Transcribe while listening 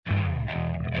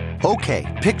Okay,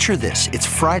 picture this. It's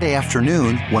Friday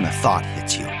afternoon when a thought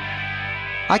hits you.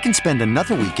 I can spend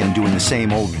another weekend doing the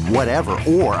same old whatever,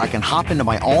 or I can hop into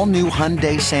my all-new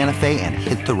Hyundai Santa Fe and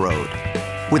hit the road.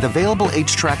 With available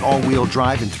H-Track all-wheel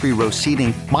drive and 3-row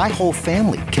seating, my whole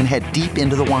family can head deep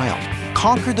into the wild.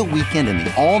 Conquer the weekend in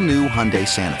the all-new Hyundai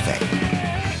Santa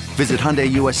Fe. Visit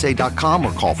HyundaiUSA.com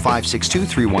or call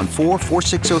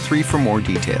 562-314-4603 for more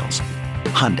details.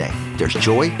 Hyundai, there's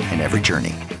joy in every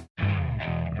journey.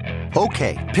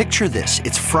 Okay, picture this.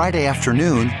 It's Friday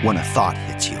afternoon when a thought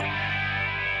hits you.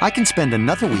 I can spend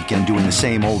another weekend doing the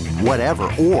same old whatever,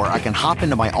 or I can hop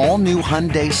into my all-new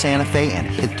Hyundai Santa Fe and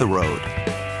hit the road.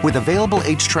 With available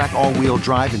H-Track all-wheel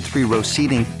drive and 3-row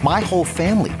seating, my whole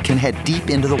family can head deep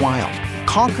into the wild.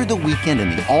 Conquer the weekend in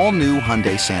the all-new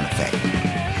Hyundai Santa Fe.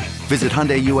 Visit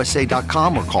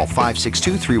HyundaiUSA.com or call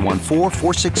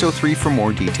 562-314-4603 for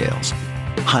more details.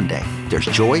 Hyundai, there's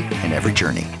joy in every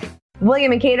journey.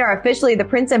 William and Kate are officially the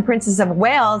Prince and Princess of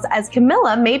Wales, as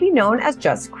Camilla may be known as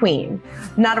just Queen.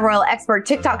 Not a royal expert,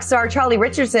 TikTok star Charlie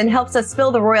Richardson helps us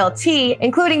spill the royal tea,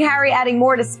 including Harry adding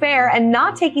more to spare and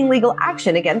not taking legal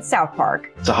action against South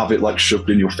Park. To have it like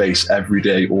shoved in your face every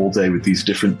day, all day with these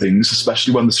different things,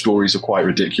 especially when the stories are quite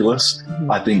ridiculous,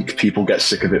 I think people get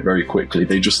sick of it very quickly.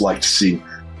 They just like to see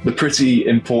the pretty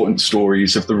important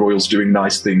stories of the royals doing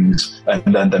nice things and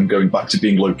then them going back to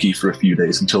being low-key for a few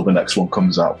days until the next one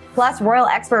comes out. Plus, royal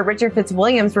expert Richard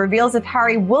Fitzwilliams reveals if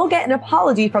Harry will get an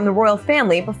apology from the royal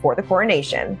family before the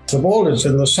coronation. The ball is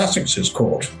in the Sussexes'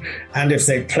 court, and if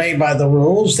they play by the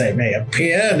rules, they may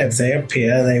appear, and if they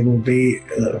appear, they will be,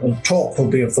 talk will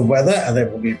be of the weather, and they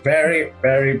will be very,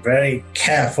 very, very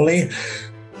carefully,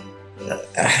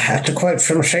 to quote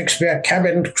from Shakespeare,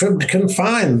 cabined, cribbed,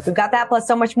 confined. We've got that plus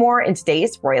so much more in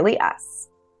today's Royally Us.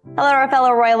 Hello, our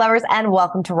fellow royal lovers, and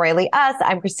welcome to Royally Us.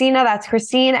 I'm Christina, that's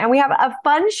Christine, and we have a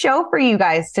fun show for you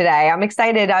guys today. I'm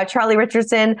excited. Charlie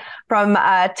Richardson from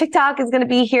TikTok is going to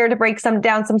be here to break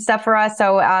down some stuff for us.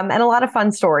 So, and a lot of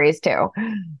fun stories too.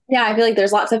 Yeah, I feel like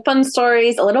there's lots of fun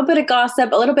stories, a little bit of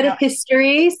gossip, a little bit of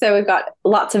history. So we've got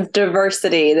lots of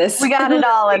diversity. We got it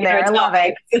all in there. I love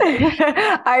it. All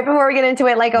right, before we get into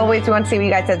it, like always, we want to see what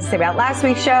you guys had to say about last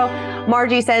week's show.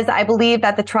 Margie says, I believe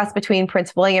that the trust between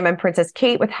Prince William and Princess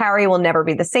Kate with Harry will never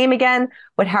be the same again.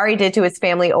 What Harry did to his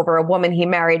family over a woman he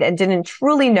married and didn't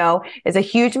truly know is a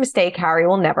huge mistake Harry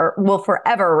will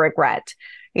forever regret.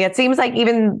 Yeah, it seems like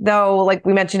even though, like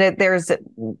we mentioned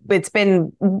it's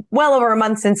been well over a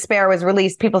month since Spare was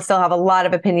released, people still have a lot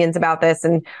of opinions about this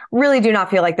and really do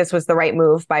not feel like this was the right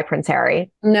move by Prince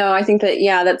Harry. No, I think that,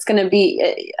 that's going to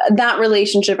be, that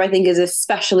relationship I think is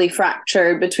especially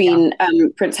fractured between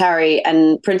Prince Harry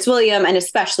and Prince William, and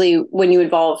especially when you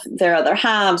involve their other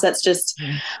halves. That's just,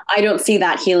 I don't see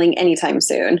that healing anytime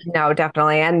soon. No,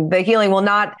 definitely. And the healing will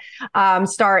not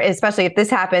start, especially if this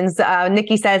happens.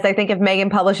 Nikki says, I think if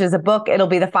Meghan publishes a book, it'll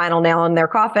be the final nail in their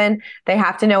coffin. They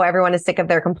have to know everyone is sick of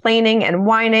their complaining and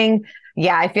whining.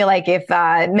 Yeah, I feel like if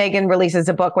Meghan releases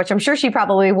a book, which I'm sure she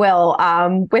probably will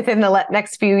within the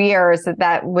next few years,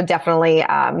 that would definitely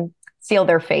seal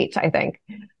their fate, I think.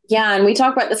 Yeah, and we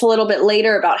talk about this a little bit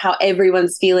later about how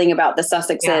everyone's feeling about the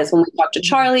Sussexes. Yeah. When we talk to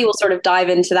Charlie, we'll sort of dive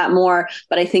into that more,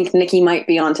 but I think Nikki might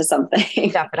be onto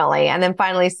something. Definitely. And then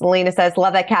finally, Selena says,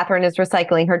 love that Catherine is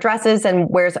recycling her dresses and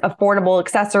wears affordable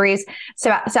accessories.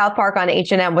 So South Park on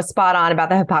H&M was spot on about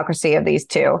the hypocrisy of these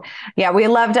two. Yeah, we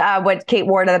loved what Kate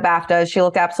wore to the BAFTAs. She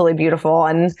looked absolutely beautiful,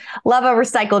 and love a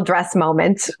recycled dress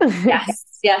moment.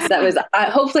 Yes, that was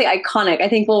hopefully iconic. I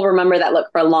think we'll remember that look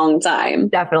for a long time.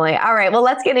 Definitely. All right, well,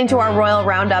 let's get into our royal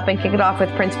roundup and kick it off with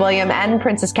Prince William and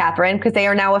Princess Catherine, because they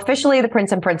are now officially the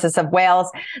Prince and Princess of Wales,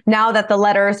 now that the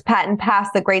letters patent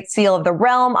passed the Great Seal of the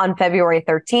Realm on February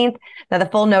 13th. Now, the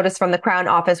full notice from the Crown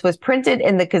Office was printed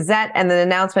in the Gazette, and the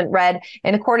announcement read,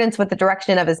 in accordance with the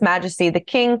direction of His Majesty the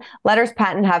King, letters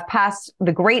patent have passed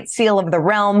the Great Seal of the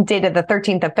Realm, dated the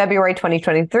 13th of February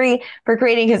 2023, for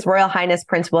creating His Royal Highness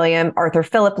Prince William Arthur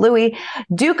Philip Louis,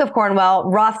 Duke of Cornwall,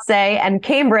 Rothesay, and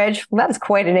Cambridge. That's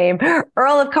quite a name.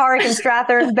 Earl of Carrick and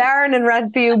Strathern, Baron and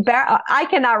Renfrew. I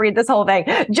cannot read this whole thing.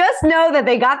 Just know that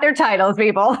they got their titles,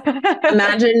 people.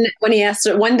 Imagine when he has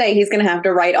to, one day he's going to have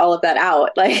to write all of that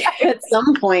out. Like at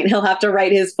some point he'll have to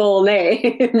write his full name.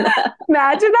 Imagine that.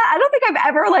 I don't think I've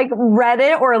ever read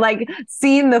it or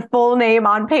seen the full name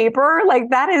on paper.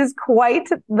 That is quite,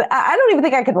 I don't even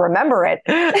think I could remember it.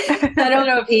 I don't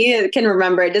know if he can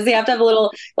remember it. Does he have to have a little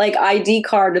ID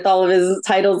card with all of his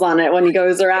titles on it when he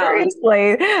goes around?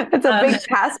 Seriously. It's a big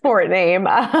passport name.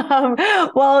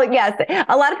 Well, yes,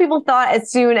 a lot of people thought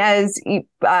as soon as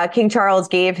King Charles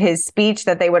gave his speech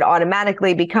that they would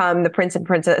automatically become the Prince and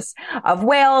Princess of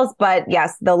Wales. But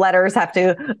yes, the letters have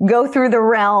to go through the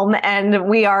realm, and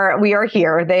we are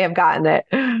here. They have gotten it.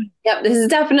 Yep, this is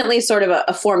definitely sort of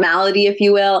a formality, if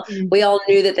you will. We all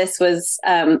knew that this was,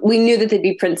 we knew that they'd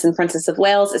be Prince and Princess of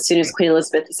Wales as soon as Queen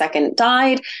Elizabeth II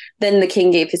died. Then the king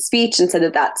gave his speech and said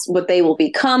that that's what they will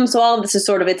become. So all of this is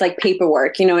sort of, it's like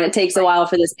paperwork, and it takes a while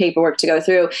for this paperwork to go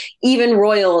through. Even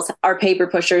royals are paper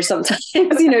pushers sometimes,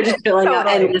 just filling out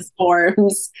endless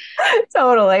forms.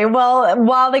 Totally. Well,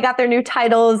 while they got their new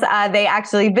titles, they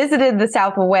actually visited the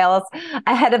south of Wales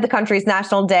ahead of the country's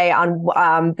national day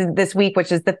on this week,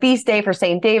 which is the feast day for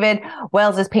St. David,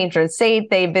 Wales's patron saint.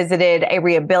 They visited a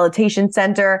rehabilitation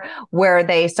center where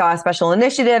they saw a special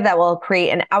initiative that will create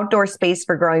an outdoor space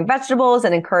for growing vegetables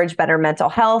and encourage better mental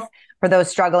health for those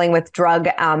struggling with drug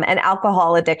and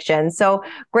alcohol addiction. So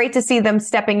great to see them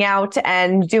stepping out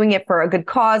and doing it for a good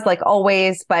cause, like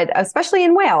always, but especially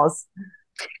in Wales.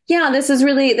 Yeah, this is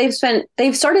really,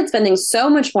 they've started spending so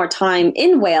much more time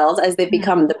in Wales as they've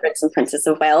become the Prince and Princess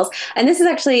of Wales. And this is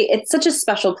actually, it's such a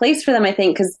special place for them, I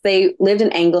think, because they lived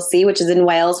in Anglesey, which is in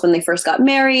Wales, when they first got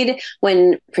married,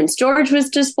 when Prince George was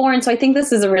just born. So I think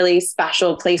this is a really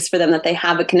special place for them that they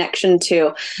have a connection to.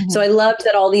 Mm-hmm. So I loved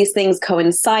that all these things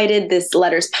coincided. This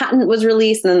letters patent was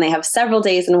released, and then they have several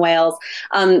days in Wales.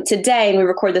 Today, and we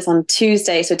record this on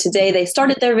Tuesday, so today they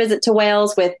started their visit to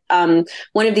Wales with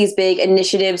one of these big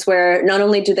initiatives where not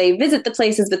only do they visit the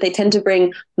places, but they tend to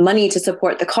bring money to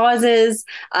support the causes.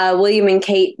 William and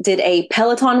Kate did a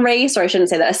Peloton race, or I shouldn't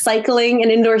say that,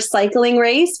 an indoor cycling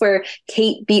race where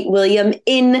Kate beat William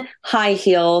in high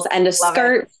heels and a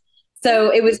skirt.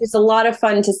 So it was just a lot of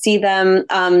fun to see them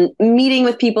meeting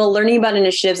with people, learning about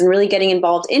initiatives, and really getting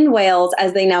involved in Wales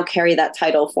as they now carry that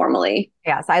title formally.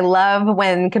 Yes, I love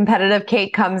when competitive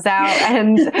Kate comes out,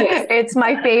 and it's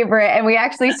my favorite. And we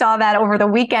actually saw that over the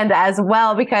weekend as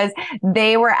well, because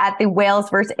they were at the Wales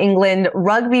versus England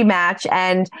rugby match,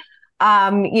 and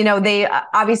they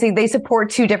obviously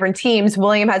support two different teams.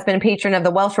 William has been a patron of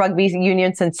the Welsh Rugby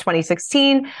Union since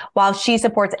 2016, while she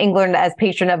supports England as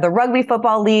patron of the Rugby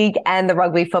Football League and the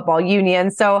Rugby Football Union.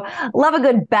 So love a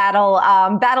good battle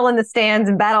in the stands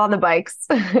and battle on the bikes.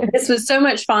 This was so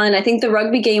much fun. I think the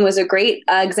rugby game was a great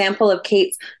example of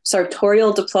Kate's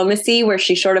sartorial diplomacy, where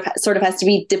she sort of has to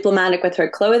be diplomatic with her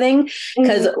clothing,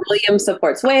 because William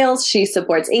supports Wales, she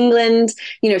supports England.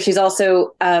 She's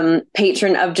also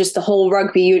patron of just the whole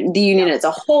the union as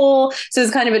a whole. So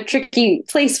it's kind of a tricky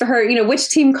place for her. Which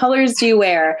team colors do you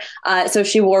wear? So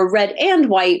she wore red and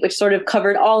white, which sort of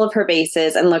covered all of her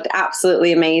bases and looked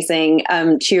absolutely amazing,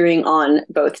 cheering on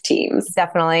both teams.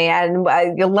 Definitely. And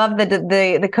you'll love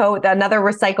the coat, another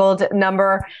recycled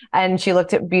number. And she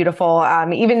looked beautiful,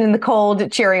 even in the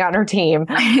cold, cheering on her team.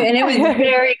 And it was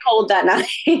very cold that night.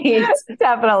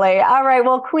 Definitely. All right.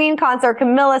 Well, Queen Consort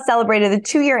Camilla celebrated the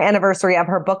 2-year anniversary of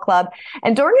her book club.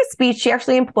 And during a speech, she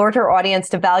actually implored her audience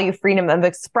to value freedom of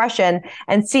expression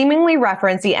and seemingly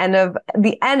referenced the end of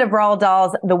Roald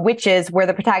Dahl's The Witches, where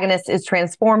the protagonist is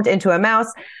transformed into a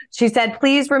mouse. She said,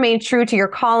 "Please remain true to your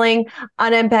calling,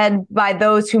 unimpeded by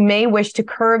those who may wish to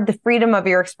curb the freedom of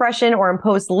your expression or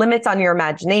impose limits on your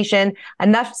imagination.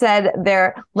 Enough said,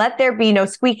 let there be no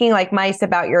squeaking like mice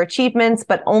about your achievements,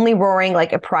 but only roaring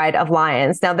like a pride of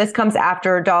lions." Now, this comes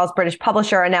after Dahl's British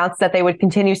publisher announced that they would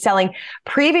continue selling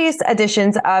previous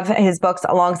editions of his books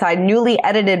alongside newly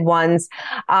edited ones.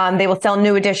 They will sell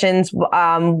new editions,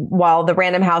 while the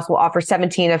Random House will offer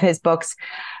 17 of his books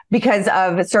because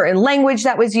of certain language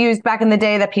that was used back in the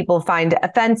day that people find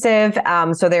offensive.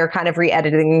 So they're kind of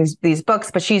re-editing these books,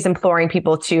 but she's imploring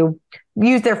people to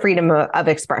use their freedom of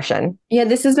expression. Yeah,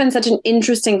 this has been such an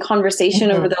interesting conversation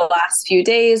over the last few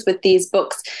days with these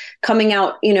books coming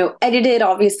out, edited.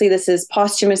 Obviously, this is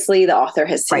posthumously. The author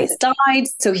has since died,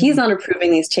 so he's not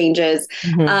approving these changes.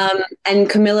 And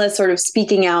Camilla sort of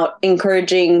speaking out,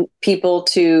 encouraging people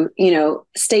to,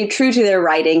 stay true to their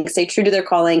writing, stay true to their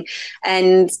calling.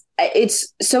 And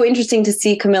it's so interesting to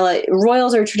see Camilla.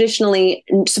 Royals are traditionally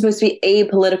supposed to be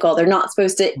apolitical. They're not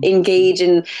supposed to engage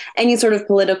in any sort of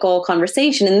political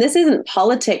conversation. And this isn't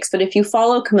politics, but if you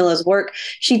follow Camilla's work,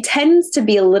 she tends to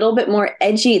be a little bit more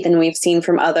edgy than we've seen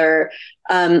from other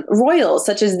royals,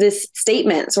 such as this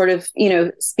statement sort of,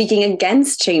 speaking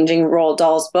against changing Roald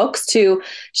Dahl's books to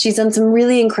she's done some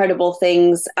really incredible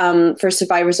things for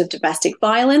survivors of domestic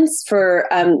violence, for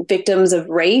victims of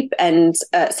rape and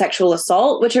sexual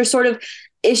assault, which are sort of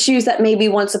issues that maybe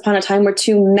once upon a time were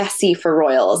too messy for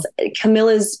royals.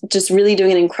 Camilla's just really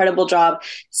doing an incredible job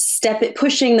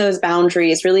pushing those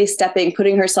boundaries, really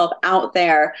putting herself out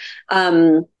there,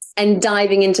 and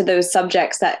diving into those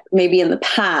subjects that maybe in the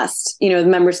past, you know, the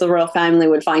members of the royal family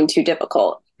would find too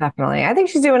difficult. Definitely. I think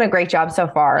she's doing a great job so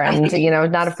far, and, you know,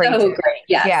 not afraid to. Great.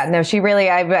 Yes. Yeah, no, she really,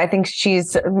 I think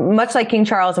she's much like King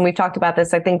Charles, and we've talked about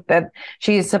this. I think that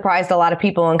she's surprised a lot of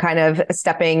people and kind of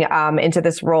stepping into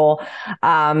this role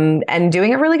and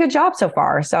doing a really good job so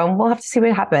far. So we'll have to see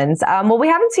what happens. Well, we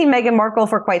haven't seen Meghan Markle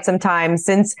for quite some time,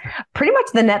 since pretty much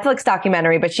the Netflix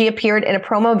documentary, but she appeared in a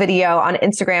promo video on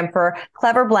Instagram for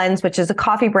Clever Blends, which is a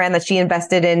coffee brand that she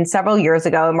invested in several years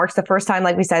ago. It marks the first time,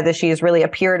 like we said, that she has really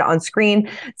appeared on screen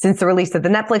since the release of the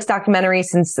Netflix documentary,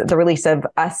 since the release of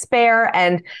Spare.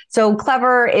 And so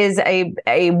Clever is a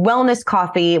wellness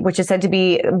coffee, which is said to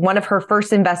be one of her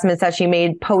first investments that she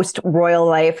made post royal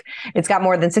life. It's got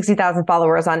more than 60,000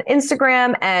 followers on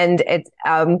Instagram, and it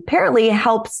apparently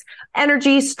helps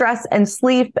energy, stress, and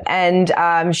sleep.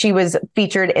 And she was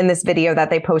featured in this video that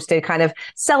they posted, kind of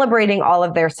celebrating all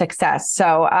of their success.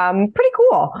 So pretty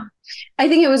cool. I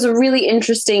think it was really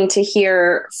interesting to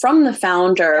hear from the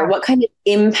founder what kind of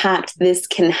impact this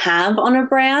can have on a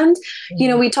brand. You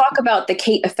know, we talk about the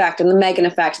Kate effect and the Meghan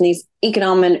effect and these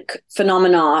economic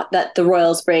phenomena that the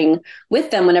royals bring with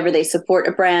them whenever they support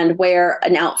a brand, wear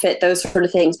an outfit, those sort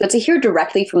of things. But to hear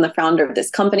directly from the founder of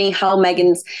this company how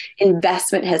Meghan's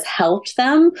investment has helped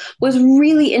them was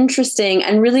really interesting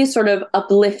and really sort of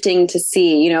uplifting to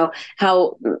see, you know,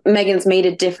 how Meghan's made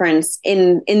a difference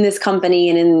in this company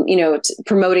and in, you know,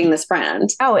 promoting this brand.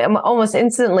 Oh, almost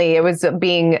instantly it was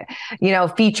being, you know,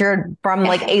 featured from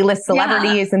like A-list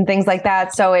celebrities and things like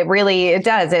that. So it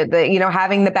does, you know,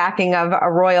 having the backing of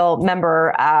a royal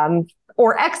member,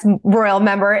 or ex-royal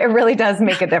member, it really does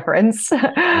make a difference. All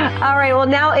right. Well,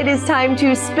 now it is time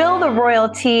to spill the royal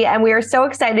tea. And we are so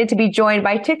excited to be joined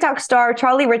by TikTok star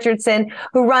Charlie Richardson,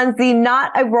 who runs the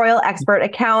Not a Royal Expert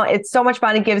account. It's so much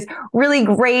fun. It gives really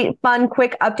great, fun,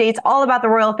 quick updates all about the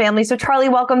royal family. So Charlie,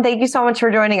 welcome. Thank you so much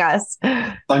for joining us.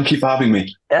 Thank you for having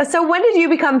me. So when did you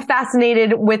become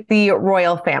fascinated with the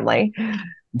royal family?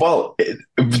 Well,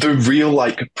 the real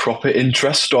proper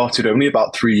interest started only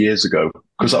about 3 years ago,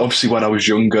 because obviously when I was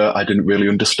younger, I didn't really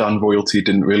understand royalty,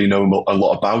 didn't really know a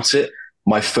lot about it.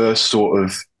 My first sort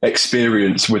of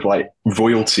experience with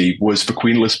royalty was for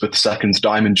Queen Elizabeth II's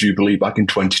Diamond Jubilee back in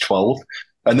 2012.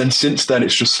 And then since then,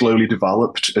 it's just slowly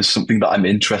developed as something that I'm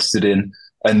interested in.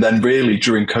 And then really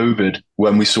during COVID,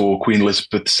 when we saw Queen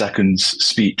Elizabeth II's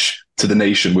speech to the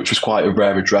nation, which was quite a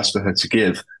rare address for her to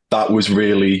give, that was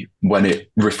really when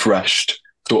it refreshed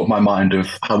sort of my mind of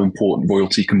how important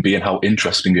royalty can be and how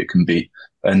interesting it can be.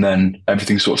 And then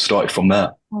everything sort of started from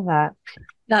there. All that.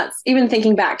 That's, even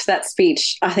thinking back to that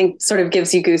speech, I think sort of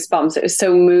gives you goosebumps. It was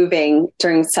so moving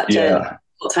during such a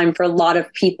time for a lot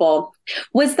of people.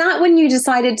 Was that when you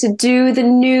decided to do the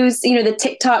news, you know, the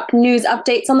TikTok news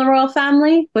updates on the royal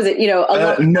family? Was it, you know,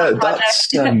 no, that's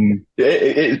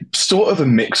it's sort of a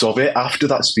mix of it. After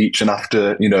that speech and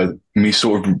after, you know, me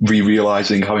sort of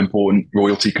realizing how important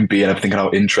royalty can be and everything, how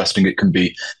interesting it can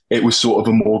be, it was sort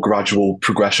of a more gradual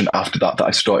progression after that I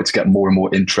started to get more and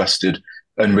more interested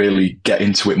and really get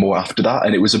into it more after that.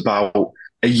 And it was about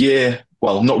a year.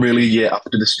 Well, not really a year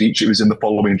after the speech. It was in the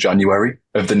following January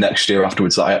of the next year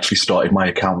afterwards that I actually started my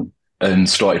account and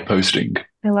started posting.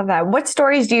 I love that. What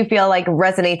stories do you feel like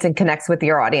resonates and connects with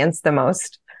your audience the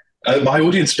most? My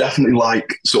audience definitely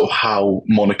like sort of how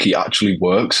monarchy actually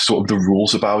works, sort of the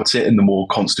rules about it and the more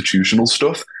constitutional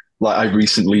stuff. Like I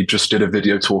recently just did a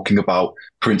video talking about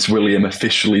Prince William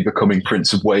officially becoming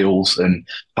Prince of Wales and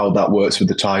how that works with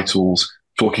the titles.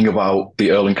 Talking about the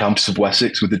Earl and Countess of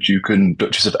Wessex with the Duke and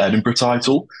Duchess of Edinburgh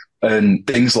title and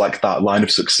things like that, line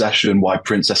of succession, why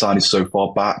Princess Anne is so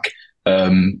far back,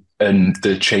 and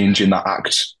the change in that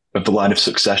act of the line of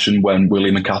succession when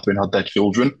William and Catherine had their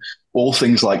children. All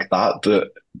things like that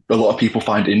a lot of people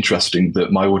find interesting,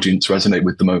 that my audience resonate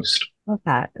with the most. Love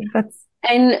that.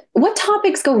 And what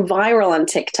topics go viral on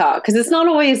TikTok? Because it's not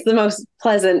always the most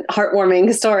pleasant,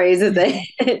 heartwarming stories, is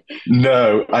it?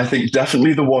 No, I think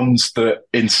definitely the ones that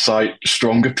incite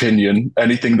strong opinion,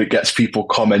 anything that gets people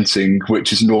commenting,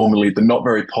 which is normally the not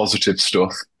very positive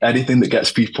stuff, anything that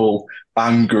gets people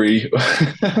angry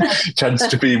tends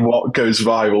to be what goes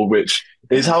viral, which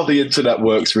is how the internet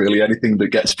works, really. Anything that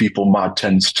gets people mad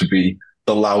tends to be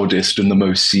the loudest and the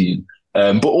most seen.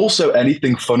 But also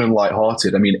anything fun and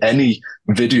lighthearted. I mean, any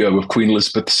video of Queen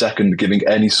Elizabeth II giving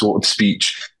any sort of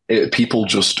speech, people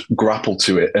just grapple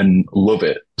to it and love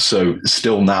it. So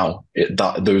still now,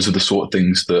 those are the sort of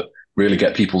things that really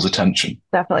get people's attention.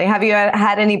 Definitely. Have you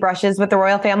had any brushes with the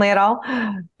royal family at all?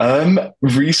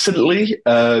 Recently,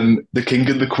 the King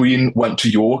and the Queen went to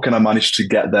York, and I managed to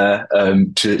get there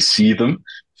to see them.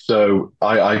 So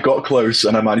I got close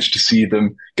and I managed to see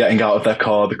them getting out of their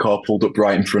car. The car pulled up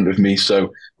right in front of me.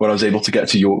 So when I was able to get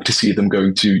to York to see them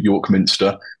going to York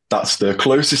Minster, that's the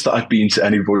closest that I've been to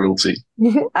any royalty.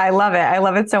 I love it. I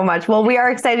love it so much. Well, we are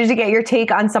excited to get your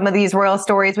take on some of these royal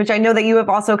stories, which I know that you have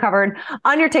also covered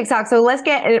on your TikTok. So let's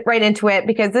get right into it,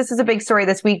 because this is a big story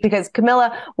this week, because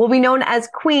Camilla will be known as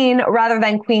Queen rather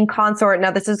than Queen Consort.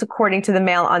 Now, this is according to the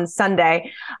Mail on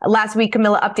Sunday. Last week,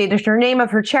 Camilla updated her name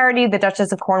of her charity, the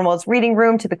Duchess of Cornwall's Reading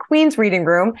Room, to the Queen's Reading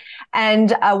Room.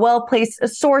 And a well-placed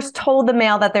source told the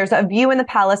Mail that there's a view in the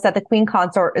palace that the Queen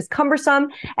Consort is cumbersome,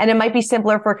 and it might be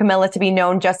simpler for Camilla to be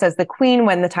known just as the Queen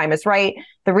when the time is right.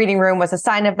 The reading room was a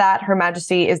sign of that. Her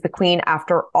Majesty is the Queen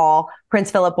after all.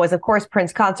 Prince Philip was, of course,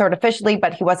 Prince Consort officially,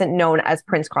 but he wasn't known as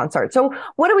Prince Consort. So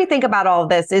what do we think about all of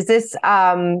this? Is this,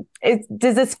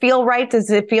 does this feel right?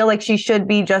 Does it feel like she should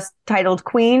be just titled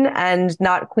Queen and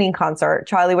not Queen Consort?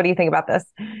 Charlie, what do you think about this?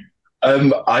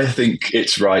 I think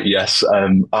it's right, yes.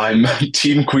 I'm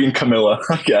Team Queen Camilla,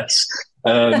 I guess.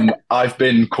 I've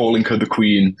been calling her the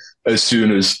Queen as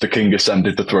soon as the King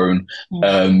ascended the throne,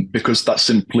 because that's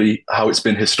simply how it's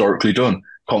been historically done.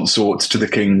 Consorts to the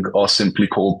King are simply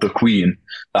called the Queen,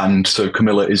 and so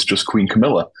Camilla is just Queen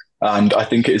Camilla. And I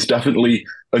think it is definitely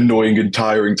annoying and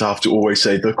tiring to have to always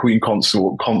say the Queen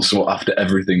Consort after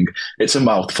everything. It's a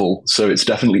mouthful, so it's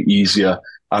definitely easier,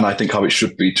 and I think how it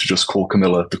should be to just call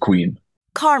Camilla the Queen.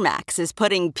 CarMax is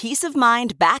putting peace of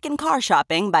mind back in car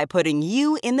shopping by putting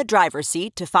you in the driver's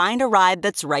seat to find a ride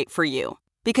that's right for you.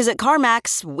 Because at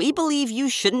CarMax, we believe you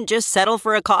shouldn't just settle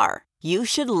for a car. You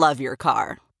should love your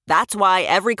car. That's why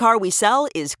every car we sell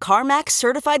is CarMax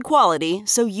certified quality,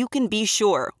 so you can be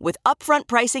sure with upfront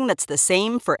pricing that's the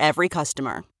same for every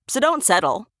customer. So don't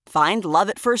settle. Find love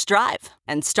at first drive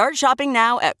and start shopping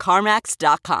now at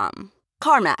CarMax.com.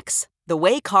 CarMax, the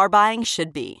way car buying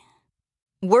should be.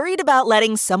 Worried about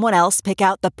letting someone else pick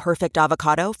out the perfect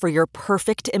avocado for your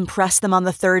perfect impress them on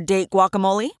the third date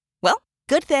guacamole? Well,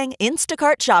 good thing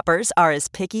Instacart shoppers are as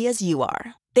picky as you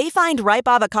are. They find ripe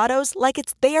avocados like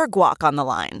it's their guac on the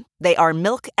line. They are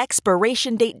milk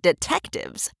expiration date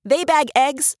detectives. They bag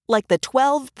eggs like the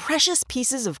 12 precious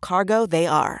pieces of cargo they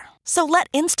are. So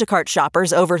let Instacart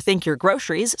shoppers overthink your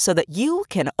groceries so that you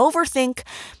can overthink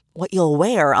what you'll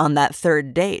wear on that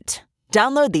third date.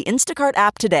 Download the Instacart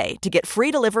app today to get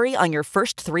free delivery on your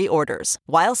first 3 orders,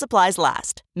 while supplies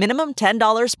last. Minimum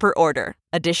 $10 per order.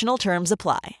 Additional terms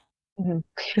apply.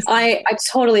 I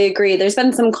totally agree. There's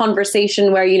been some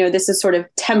conversation where, this is sort of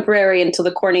temporary until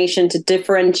the coronation to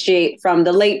differentiate from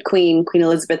the late Queen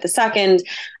Elizabeth II,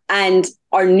 and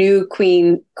our new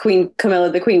Queen Camilla,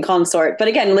 the Queen Consort. But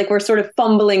again, we're sort of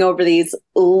fumbling over these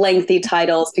lengthy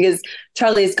titles, because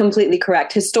Charlie is completely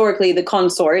correct. Historically, the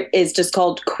consort is just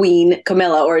called Queen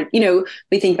Camilla, or,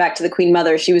 we think back to the Queen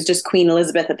Mother. She was just Queen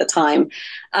Elizabeth at the time.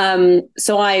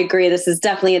 So I agree. This is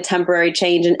definitely a temporary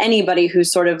change. And anybody who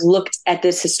sort of looked at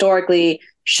this historically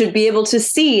should be able to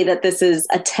see that this is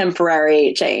a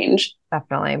temporary change.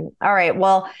 Definitely. All right.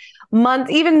 Well,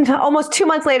 even almost 2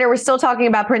 months later, we're still talking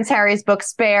about Prince Harry's book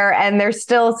Spare, and there's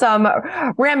still some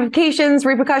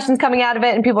repercussions coming out of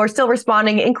it, and people are still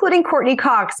responding, including Courtney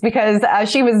Cox, because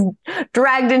she was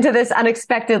dragged into this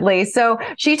unexpectedly. So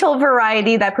she told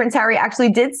Variety that Prince Harry actually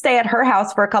did stay at her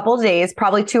house for a couple of days,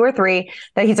 probably 2 or 3,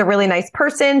 that he's a really nice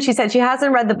person. She said she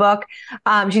hasn't read the book.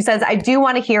 She says, I do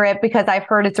want to hear it because I've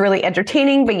heard it's really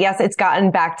entertaining, but yes, it's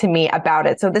gotten back to me about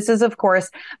it. So this is, of course,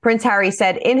 Prince Harry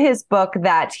said in his book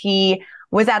that he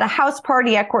was at a house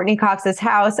party at Courtney Cox's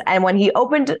house, and when he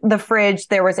opened the fridge,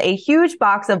 there was a huge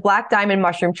box of Black Diamond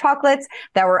mushroom chocolates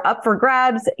that were up for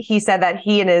grabs. He said that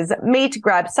he and his mate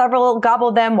grabbed several,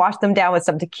 gobbled them, washed them down with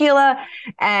some tequila,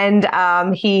 and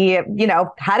he,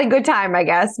 had a good time, I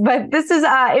guess. But this is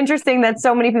interesting that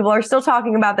so many people are still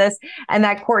talking about this, and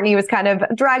that Courtney was kind of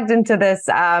dragged into this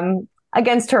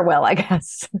against her will, I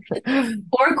guess.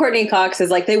 Or Courtney Cox is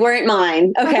like, they weren't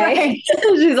mine. Okay. Right.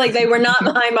 She's like, they were not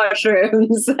my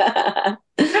mushrooms.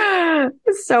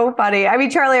 So funny. I mean,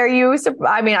 Charlie,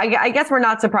 I guess we're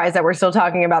not surprised that we're still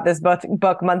talking about this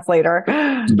book months later.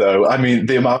 No, I mean,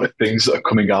 the amount of things that are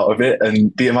coming out of it,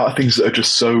 and the amount of things that are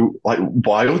just so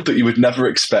wild that you would never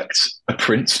expect a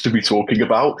prince to be talking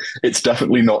about, it's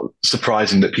definitely not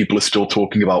surprising that people are still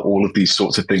talking about all of these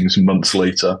sorts of things months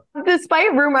later.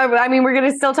 Despite rumor, I mean, we're going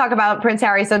to still talk about Prince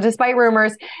Harry. So despite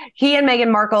rumors, he and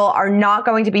Meghan Markle are not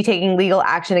going to be taking legal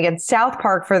action against South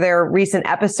Park for their recent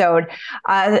episode.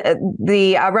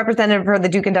 The representative for the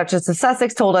Duke and Duchess of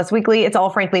Sussex told Us Weekly, it's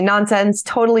all frankly nonsense,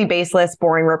 totally baseless,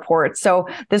 boring reports. So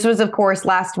this was, of course,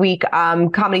 last week,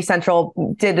 Comedy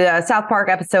Central did a South Park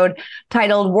episode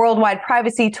titled Worldwide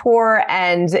Privacy Tour,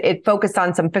 and it focused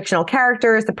on some fictional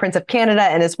characters, the Prince of Canada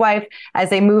and his wife,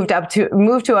 as they moved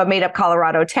to a made-up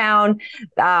Colorado town.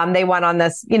 They went on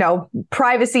this,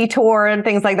 privacy tour and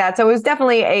things like that. So it was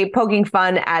definitely a poking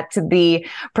fun at the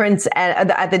Prince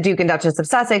and at the Duke and Duchess of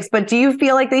Sussex. But do you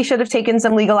feel like they should have taken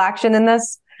some legal action in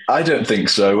this? I don't think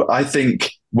so. I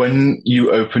think when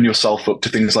you open yourself up to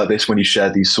things like this, when you share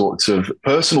these sorts of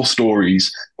personal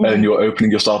stories and you're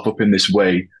opening yourself up in this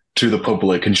way to the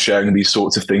public and sharing these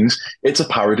sorts of things, it's a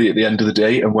parody at the end of the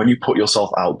day. And when you put yourself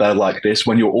out there like this,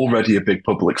 when you're already a big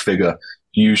public figure,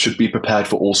 you should be prepared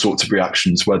for all sorts of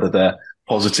reactions, whether they're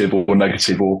positive or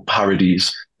negative or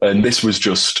parodies. And this was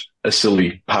just a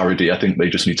silly parody. I think they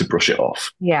just need to brush it off.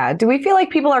 Yeah. Do we feel like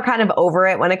people are kind of over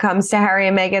it when it comes to Harry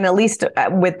and Meghan, at least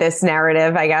with this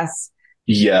narrative, I guess?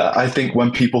 Yeah, I think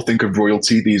when people think of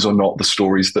royalty, these are not the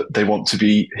stories that they want to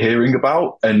be hearing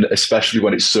about. And especially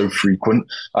when it's so frequent,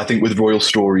 I think with royal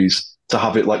stories, to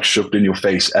have it like shoved in your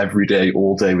face every day,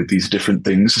 all day with these different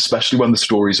things, especially when the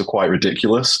stories are quite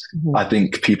ridiculous, I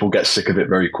think people get sick of it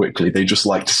very quickly. They just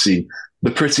like to see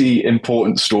the pretty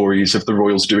important stories of the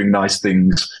royals doing nice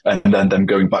things and then them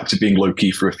going back to being low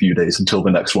key for a few days until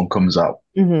the next one comes out.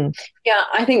 Yeah,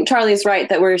 I think Charlie's right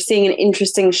that we're seeing an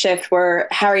interesting shift where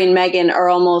Harry and Meghan are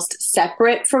almost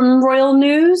separate from royal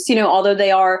news, although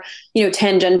they are,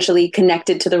 tangentially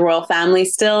connected to the royal family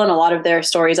still, and a lot of their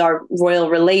stories are royal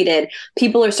related.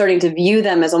 People are starting to view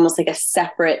them as almost like a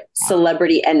separate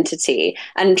celebrity entity.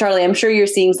 And Charlie, I'm sure you're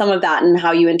seeing some of that in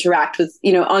how you interact with,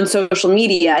 on social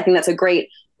media. I think that's a great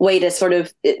way to sort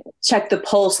of check the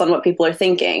pulse on what people are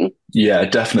thinking. Yeah,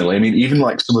 definitely. I mean, even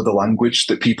like some of the language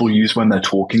that people use when they're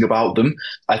talking about them,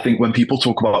 I think when people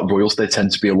talk about royals, they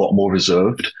tend to be a lot more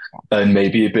reserved and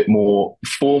maybe a bit more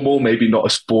formal, maybe not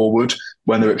as forward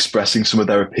when they're expressing some of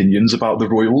their opinions about the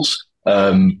royals.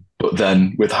 But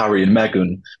then with Harry and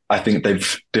Meghan, I think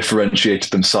they've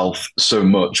differentiated themselves so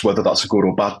much, whether that's a good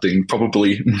or bad thing,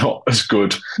 probably not as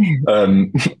good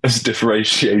as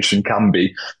differentiation can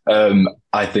be.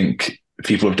 I think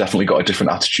people have definitely got a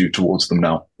different attitude towards them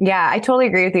now. Yeah, I totally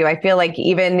agree with you. I feel like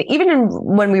even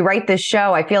when we write this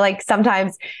show, I feel like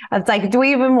sometimes it's like, do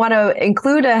we even want to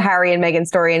include a Harry and Meghan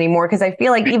story anymore? Because I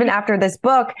feel like even after this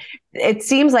book, it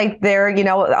seems like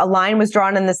a line was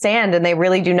drawn in the sand and they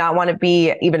really do not want to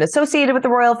be even associated with the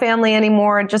royal family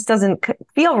anymore. It just doesn't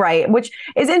feel right, which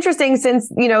is interesting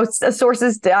since,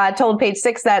 sources told Page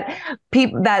Six that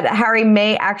Harry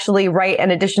may actually write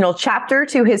an additional chapter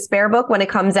to his spare book when it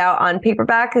comes out on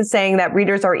paperback, is saying that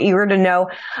readers are eager to know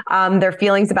their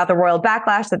feelings about the royal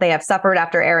backlash that they have suffered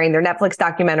after airing their Netflix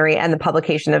documentary and the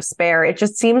publication of Spare. It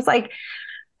just seems like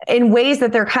in ways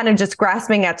that they're kind of just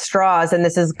grasping at straws. And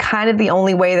this is kind of the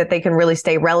only way that they can really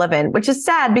stay relevant, which is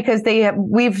sad because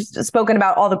we've spoken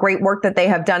about all the great work that they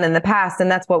have done in the past. And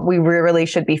that's what we really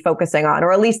should be focusing on,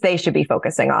 or at least they should be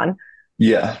focusing on.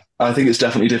 Yeah, I think it's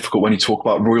definitely difficult when you talk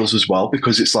about royals as well,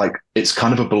 because it's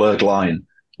kind of a blurred line.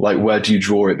 Like, where do you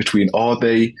draw it between, are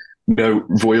they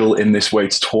royal in this way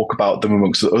to talk about them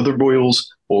amongst the other royals,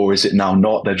 or is it now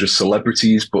not? They're just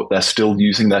celebrities, but they're still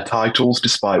using their titles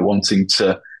despite wanting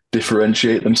to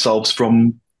differentiate themselves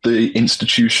from the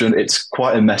institution. It's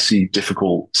quite a messy,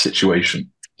 difficult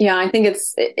situation. Yeah, I think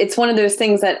it's one of those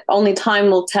things that only time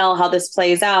will tell how this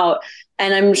plays out.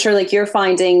 And I'm sure like you're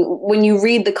finding when you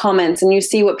read the comments and you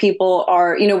see what people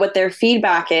are, what their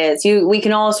feedback is, we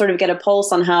can all sort of get a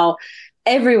pulse on how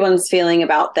everyone's feeling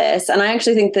about this. And I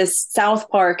actually think this South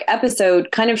Park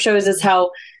episode kind of shows us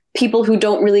how people who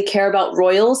don't really care about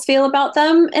royals feel about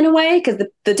them in a way, because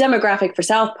the demographic for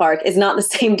South Park is not the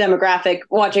same demographic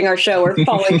watching our show or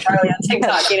following Charlie on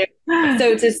TikTok.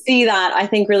 So to see that, I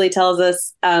think really tells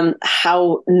us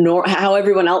how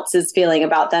everyone else is feeling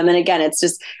about them. And again, it's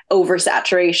just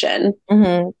oversaturation.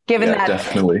 Given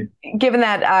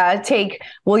that take,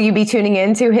 will you be tuning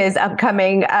into his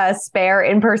upcoming Spare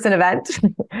in-person event?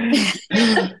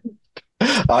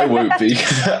 I won't be,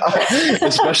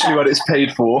 especially when it's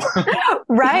paid for.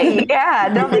 Right?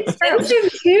 Yeah, no, it's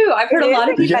expensive too. I've heard a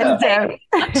lot of people say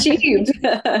cheap.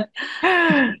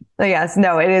 Yes,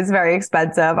 no, it is very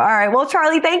expensive. All right. Well,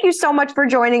 Charlie, thank you so much for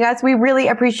joining us. We really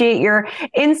appreciate your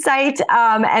insight.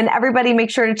 And everybody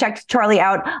make sure to check Charlie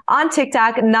out on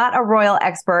TikTok, Not a Royal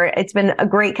Expert. It's been a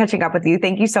great catching up with you.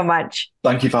 Thank you so much.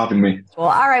 Thank you for having me. Well,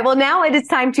 all right. Well, now it is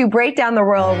time to break down the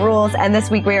royal rules. And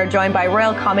this week we are joined by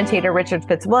royal commentator Richard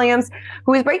Fitzwilliams,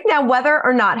 who is breaking down whether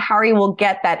or not Harry will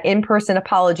get that in-person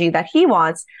apology that he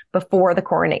wants before the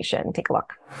coronation. Take a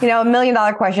look. $1 million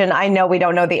question. I know we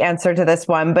don't know the answer to this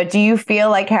one, but do you feel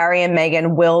like Harry and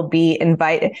Meghan will be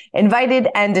invited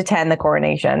and attend the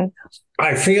coronation?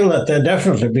 I feel that they'll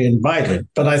definitely be invited,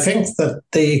 but I think that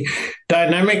the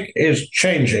dynamic is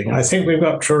changing. I think we've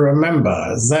got to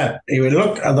remember that if we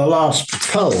look at the last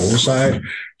polls, I've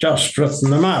just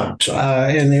written them out.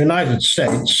 In the United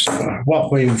States,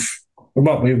 what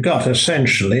we've got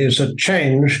essentially is a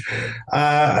change,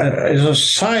 is a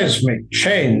seismic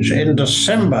change. In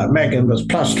December, Meghan was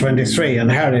plus 23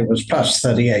 and Harry was plus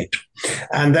 38.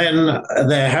 And then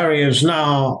Harry is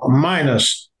now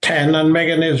minus 10 and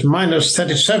Meghan is minus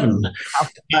 37.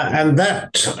 And that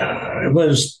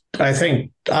was, I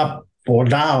think, up or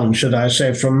down, should I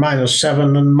say, from minus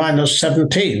 7 and minus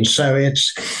 17. So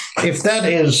if that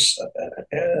is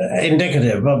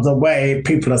indicative of the way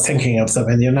people are thinking of them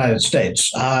in the United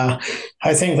States, I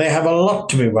think they have a lot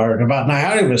to be worried about. Now,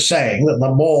 Harry was saying that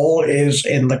the ball is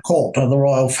in the court of the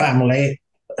royal family.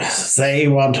 They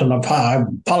want an apology. I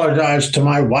apologize to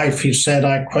my wife, he said.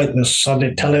 I quote this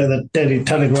Sunday the Daily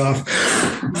Telegraph.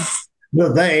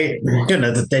 That they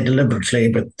deliberately,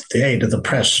 with the aid of the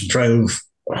press, drove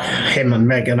him and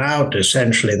Meghan out.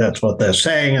 Essentially, that's what they're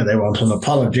saying, and they want an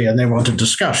apology and they want a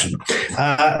discussion.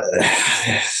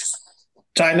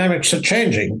 Dynamics are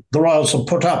changing. The royals are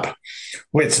put up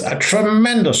with a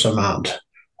tremendous amount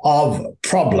of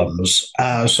problems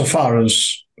so far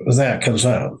as they're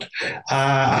concerned.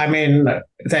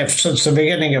 They've since the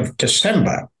beginning of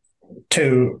December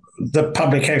to the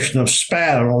publication of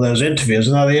Spare, all those interviews,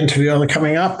 another interview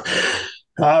coming up.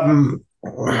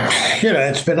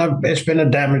 It's been a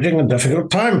damaging and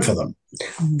difficult time for them.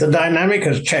 The dynamic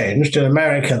has changed. In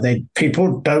America,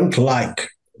 people don't like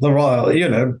the royal,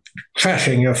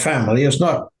 trashing your family is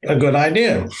not a good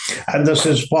idea. And this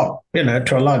is what,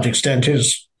 to a large extent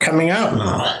is coming out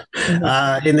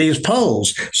now in these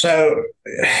polls. So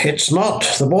it's not,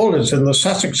 the ball is in the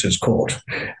Sussexes' court.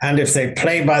 And if they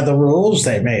play by the rules,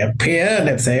 they may appear. And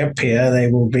if they appear,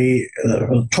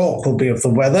 the talk will be of the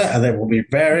weather, and they will be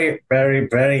very, very,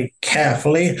 very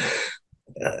carefully,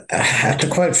 to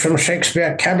quote from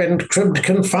Shakespeare, cabined, cribbed,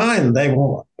 confined. They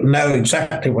will know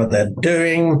exactly what they're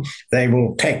doing. They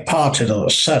will take part in a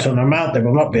certain amount. They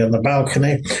will not be on the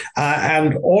balcony.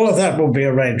 And all of that will be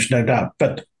arranged, no doubt.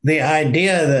 But the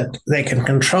idea that they can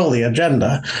control the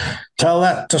agenda, tell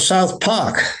that to South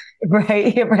Park.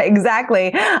 Right,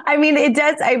 exactly.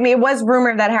 It was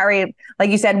rumored that Harry, like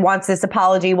you said, wants this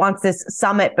apology, wants this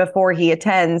summit before he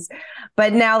attends.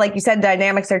 But now, like you said,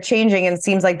 dynamics are changing, and it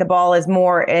seems like the ball is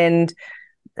more in.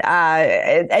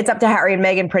 It's up to Harry and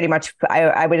Meghan pretty much,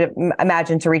 I would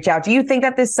imagine, to reach out. Do you think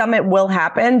that this summit will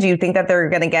happen? Do you think that they're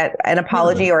going to get an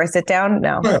apology or a sit down?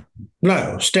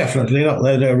 No, it's definitely not.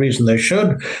 There's no reason they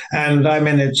should. And I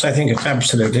think it's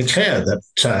absolutely clear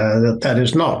that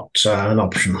is not an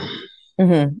option.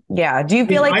 Mm-hmm. Yeah. Do you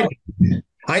feel like...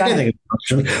 I don't think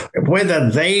it's an option. Whether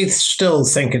they still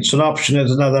think it's an option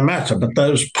is another matter, but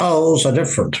those polls are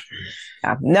different.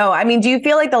 Yeah. No, do you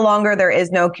feel like the longer there is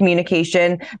no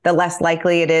communication, the less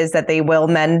likely it is that they will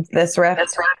mend this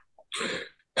rift?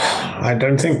 I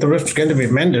don't think the rift's going to be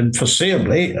mended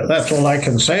foreseeably. That's all I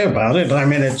can say about it.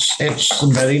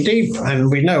 It's very deep, and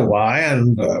we know why,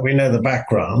 and we know the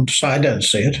background, so I don't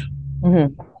see it.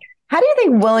 Mm-hmm. How do you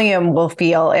think William will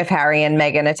feel if Harry and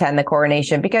Meghan attend the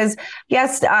coronation? Because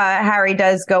yes, Harry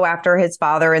does go after his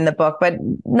father in the book, but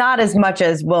not as much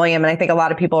as William. And I think a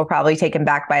lot of people are probably taken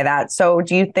back by that. So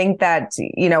do you think that,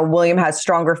 William has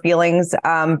stronger feelings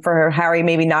for Harry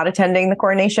maybe not attending the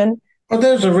coronation? Well,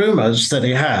 there's the rumors that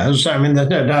he has. There's no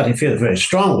doubt he feels very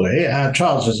strongly.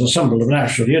 Charles is a symbol of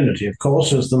national unity, of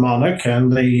course, as the monarch,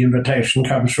 and the invitation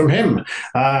comes from him.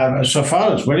 So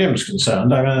far as William's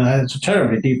concerned, it's a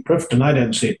terribly deep rift, and I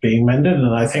don't see it being mended.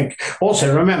 And I think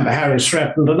also, remember, Harry's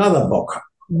threatened another book.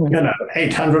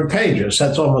 800 pages.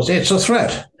 It's a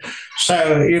threat.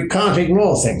 So you can't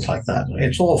ignore things like that.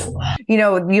 It's awful.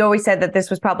 You always said that this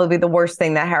was probably the worst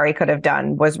thing that Harry could have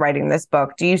done, was writing this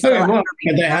book. Do you still?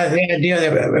 They had the idea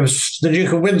that it was the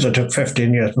Duke of Windsor took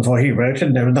 15 years before he wrote it,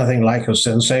 and there was nothing like as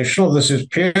sensational. This is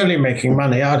purely making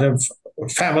money out of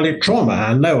family trauma,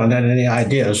 and no one had any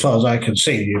idea, as far as I can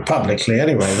see, publicly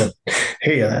anyway, that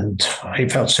he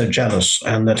felt so jealous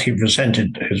and that he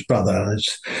resented his brother. And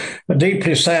it's a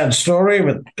deeply sad story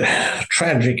with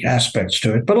tragic aspects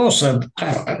to it, but also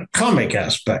comic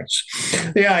aspects.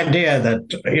 The idea that,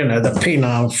 the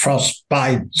penile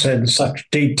frostbites in such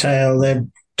detail, they're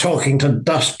talking to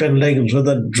dustbin lickers with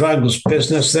the drugs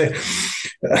business,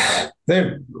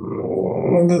 they're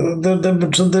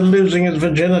losing his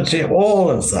virginity, all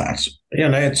of that.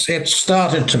 It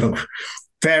started to look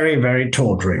very, very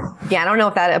tawdry. Yeah, I don't know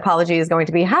if that apology is going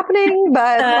to be happening,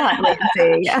 but we'll have to wait and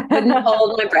see. Wouldn't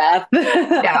hold my breath.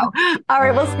 No. All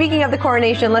right. Well, speaking of the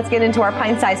coronation, let's get into our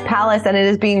pint-sized palace. And it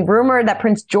is being rumored that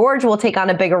Prince George will take on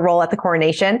a bigger role at the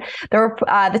coronation.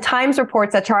 The Times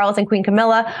reports that Charles and Queen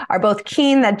Camilla are both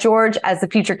keen that George, as the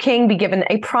future king, be given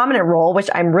a prominent role, which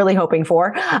I'm really hoping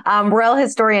for. Royal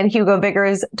historian Hugo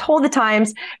Vickers told the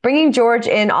Times, bringing George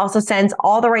in also sends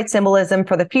all the right symbolism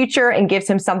for the future and gives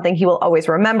him something he will always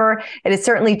remember. It is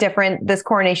certainly different. This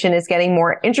coronation is getting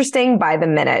more interesting by the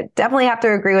minute. Definitely have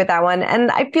to agree with that one.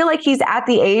 And I feel like he's at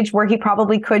the age where he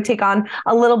probably could take on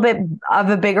a little bit of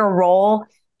a bigger role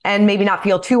and maybe not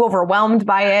feel too overwhelmed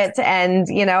by it. And,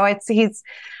 he's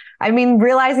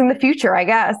realizing the future, I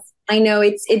guess. I know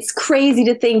it's crazy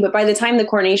to think, but by the time the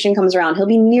coronation comes around, he'll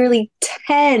be nearly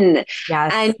 10.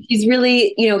 Yes. And he's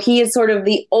really, he is sort of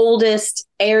the oldest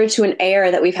heir to an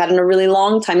heir that we've had in a really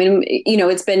long time. And,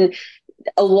 it's been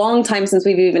a long time since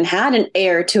we've even had an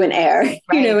heir to an heir,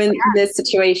 right. In this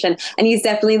situation. And he's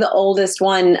definitely the oldest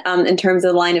one in terms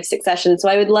of the line of succession. So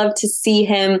I would love to see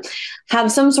him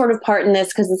have some sort of part in this,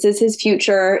 because this is his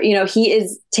future. He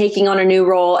is taking on a new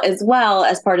role as well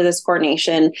as part of this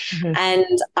coronation. Mm-hmm.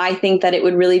 And I think that it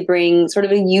would really bring sort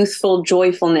of a youthful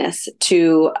joyfulness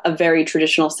to a very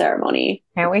traditional ceremony.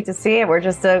 Can't wait to see it. We're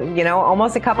just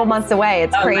almost a couple months away.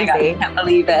 It's crazy. My God, I can't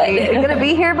believe it. It's going to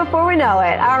be here before we know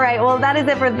it. All right. Well, that is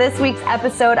it for this week's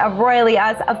episode of Royally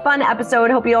Us. A fun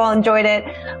episode. Hope you all enjoyed it.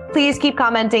 Please keep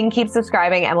commenting, keep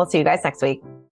subscribing, and we'll see you guys next week.